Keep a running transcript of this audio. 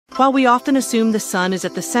While we often assume the sun is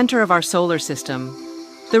at the center of our solar system,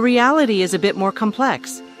 the reality is a bit more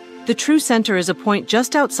complex. The true center is a point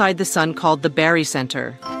just outside the sun called the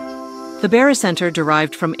barycenter. The barycenter,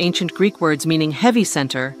 derived from ancient Greek words meaning heavy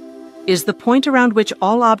center, is the point around which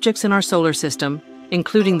all objects in our solar system,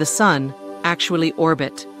 including the sun, actually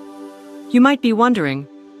orbit. You might be wondering,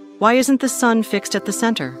 why isn't the sun fixed at the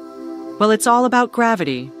center? Well, it's all about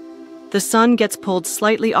gravity. The sun gets pulled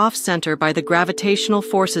slightly off-center by the gravitational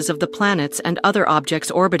forces of the planets and other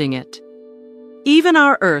objects orbiting it. Even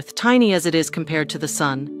our Earth, tiny as it is compared to the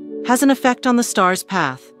sun, has an effect on the star's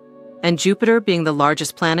path, and Jupiter, being the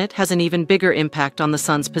largest planet, has an even bigger impact on the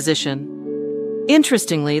sun's position.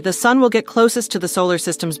 Interestingly, the sun will get closest to the solar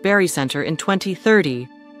system's barycenter in 2030,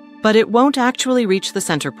 but it won't actually reach the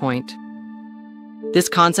center point. This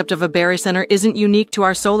concept of a barycenter isn't unique to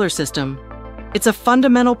our solar system. It's a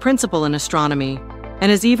fundamental principle in astronomy, and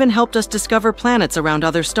has even helped us discover planets around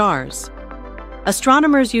other stars.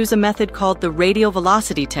 Astronomers use a method called the radial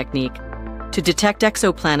velocity technique to detect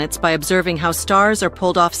exoplanets by observing how stars are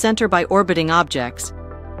pulled off-center by orbiting objects.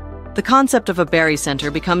 The concept of a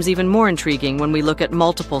barycenter becomes even more intriguing when we look at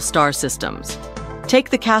multiple star systems.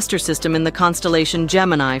 Take the Castor system in the constellation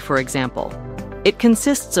Gemini, for example. It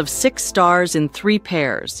consists of 6 stars in 3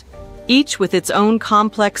 pairs, each with its own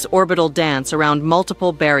complex orbital dance around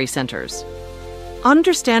multiple barycenters.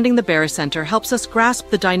 Understanding the barycenter helps us grasp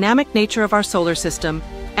the dynamic nature of our solar system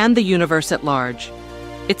and the universe at large.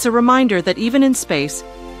 It's a reminder that even in space,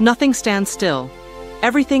 nothing stands still.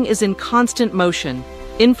 Everything is in constant motion,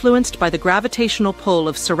 influenced by the gravitational pull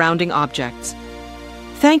of surrounding objects.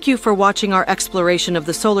 Thank you for watching our exploration of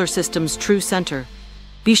the solar system's true center.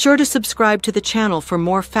 Be sure to subscribe to the channel for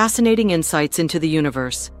more fascinating insights into the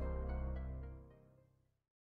universe.